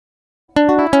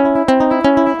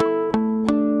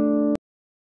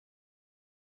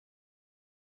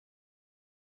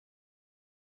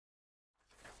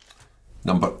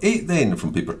Number 8 then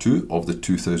from paper 2 of the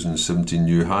 2017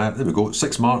 new hire. There we go,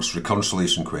 6 marks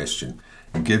reconciliation question.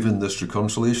 Given this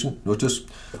reconciliation, notice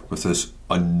with this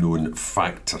unknown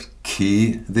factor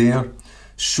k there,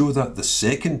 show that the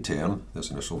second term,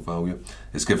 this initial value,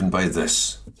 is given by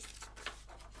this.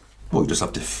 Well, you just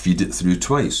have to feed it through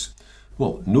twice.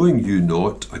 Well, knowing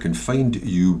u0, I can find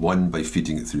u1 by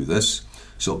feeding it through this.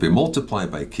 So it'll be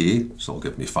multiplied by k, so it'll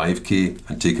give me 5k,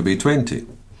 and take away 20.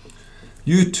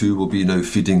 u2 will be now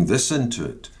feeding this into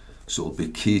it, so it'll be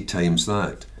k times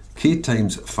that. K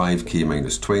times 5k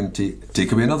minus 20,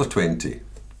 take away another 20.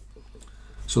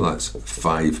 So that's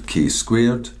 5k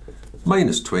squared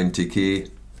minus 20k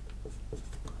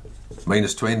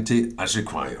minus 20 as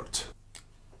required.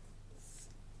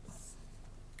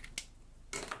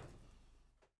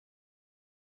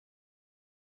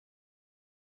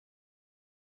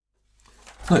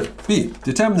 Now, B,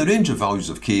 determine the range of values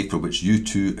of k for which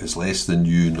u2 is less than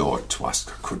u0. Well, that's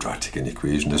a quadratic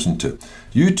inequation, isn't it?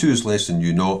 u2 is less than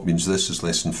u0 means this is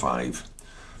less than 5.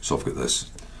 So I've got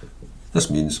this. This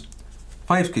means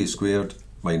 5k squared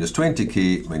minus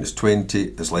 20k minus 20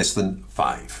 is less than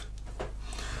 5.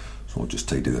 So I'll just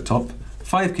tidy that up.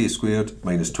 5k squared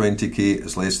minus 20k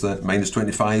is less than, minus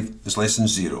 25 is less than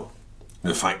 0.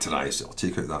 Now factorise it. I'll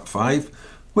take out that 5,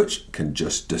 which can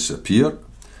just disappear.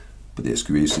 But the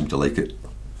SQA seem to like it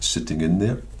sitting in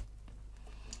there.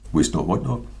 Waste not, want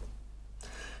not.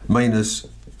 Minus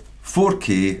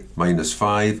 4k minus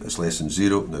 5 is less than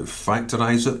 0. Now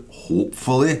factorise it,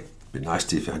 hopefully. It'd be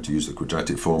nasty if you had to use the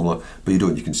quadratic formula, but you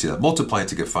don't, you can see that. Multiply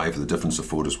to get 5, the difference of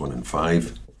 4 is 1 and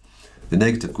 5. The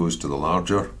negative goes to the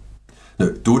larger. Now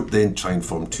don't then try and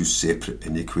form two separate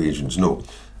inequations, no.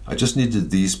 I just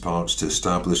needed these parts to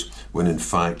establish when in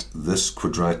fact this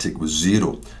quadratic was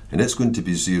 0, and it's going to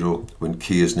be 0 when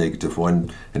k is negative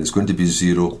 1, and it's going to be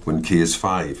 0 when k is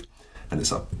 5, and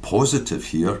it's a positive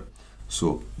here,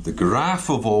 so the graph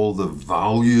of all the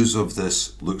values of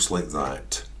this looks like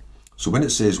that. So when it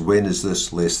says when is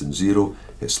this less than 0,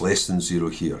 it's less than 0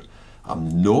 here.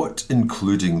 I'm not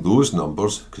including those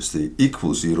numbers because they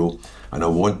equal 0, and I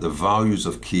want the values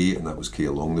of k, and that was k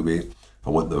along the way. I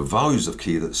want the values of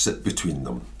k that sit between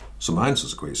them. So my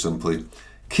answers are quite simply,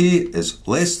 k is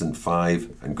less than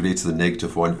 5 and greater than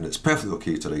negative 1, and it's perfectly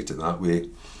okay to write it that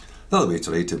way. The other way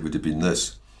to write it would have been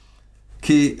this.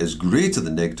 K is greater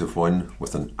than negative 1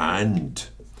 with an and.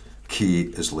 K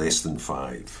is less than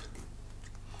 5.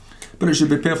 But it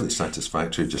should be perfectly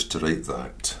satisfactory just to write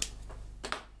that.